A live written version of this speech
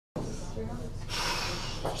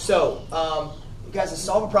So, you guys, to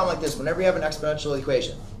solve a problem like this, whenever you have an exponential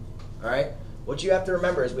equation, all right, what you have to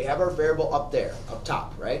remember is we have our variable up there, up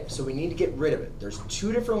top, right? So we need to get rid of it. There's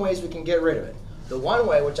two different ways we can get rid of it. The one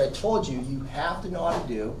way, which I told you, you have to know how to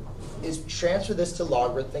do, is transfer this to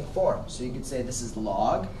logarithmic form. So you could say this is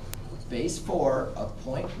log base 4 of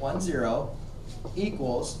 0.10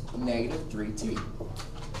 equals negative 3t.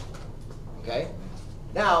 Okay?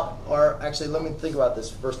 Now, or actually, let me think about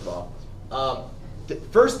this first of all. The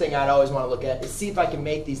first thing I'd always want to look at is see if I can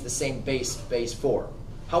make these the same base 4.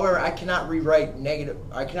 However, I cannot rewrite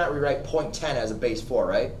 0.10 as a base 4,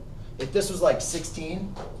 right? If this was like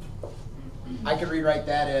 16, I could rewrite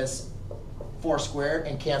that as 4 squared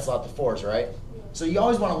and cancel out the 4's, right? So you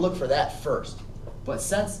always want to look for that first. But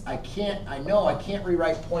since I know I can't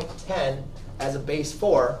rewrite 0.10 as a base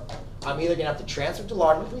 4, I'm either going to have to transfer it to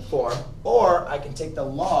logarithmic form, or I can take the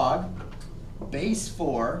log base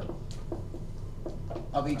 4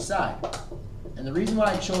 of each side. And the reason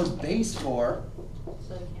why I chose base 4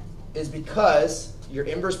 is because your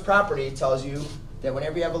inverse property tells you that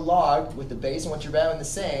whenever you have a log with the base and what you're valuing the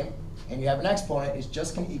same, and you have an exponent, it's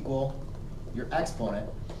just going to equal your exponent.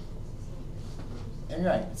 And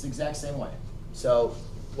you're right, it's the exact same way. So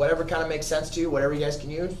whatever kind of makes sense to you, whatever you guys can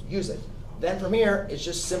use it. Then from here, it's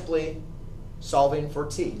just simply solving for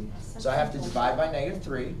t. So I have to divide by negative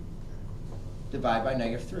 3, divide by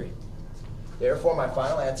negative 3. Therefore, my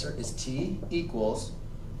final answer is t equals,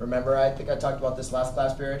 remember I think I talked about this last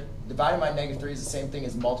class period, dividing by negative 3 is the same thing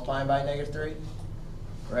as multiplying by negative 3,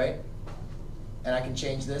 right? And I can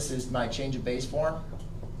change this as my change of base form.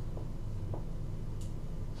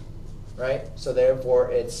 Right? So therefore,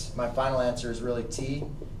 it's my final answer is really t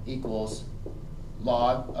equals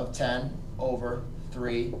log of 10 over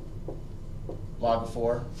 3 log of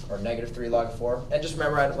 4, or negative 3 log of 4. And just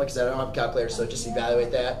remember, like I said, I don't have a calculator, so just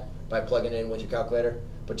evaluate that by plugging it in with your calculator.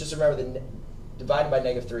 But just remember the divided by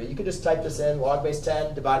negative 3. You could just type this in, log base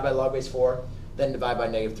 10 divided by log base 4, then divide by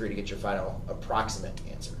negative 3 to get your final approximate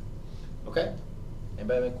answer. Okay?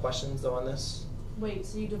 Anybody have any questions though on this? Wait,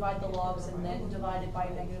 so you divide the logs and then divide it by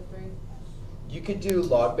negative 3? You could do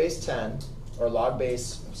log base 10, or log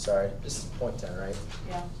base, sorry, this is 0.10, right?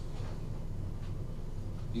 Yeah.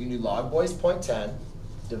 You can do log base 0.10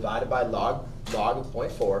 divided by log of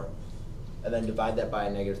 0.4, and then divide that by a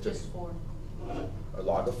negative 3. Just 4. Or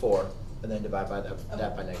log of 4, and then divide by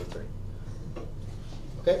that by negative 3.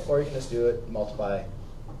 Okay, or you can just do it, multiply,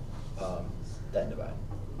 then divide.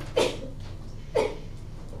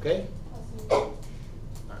 Okay?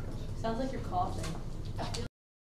 Sounds like you're coughing.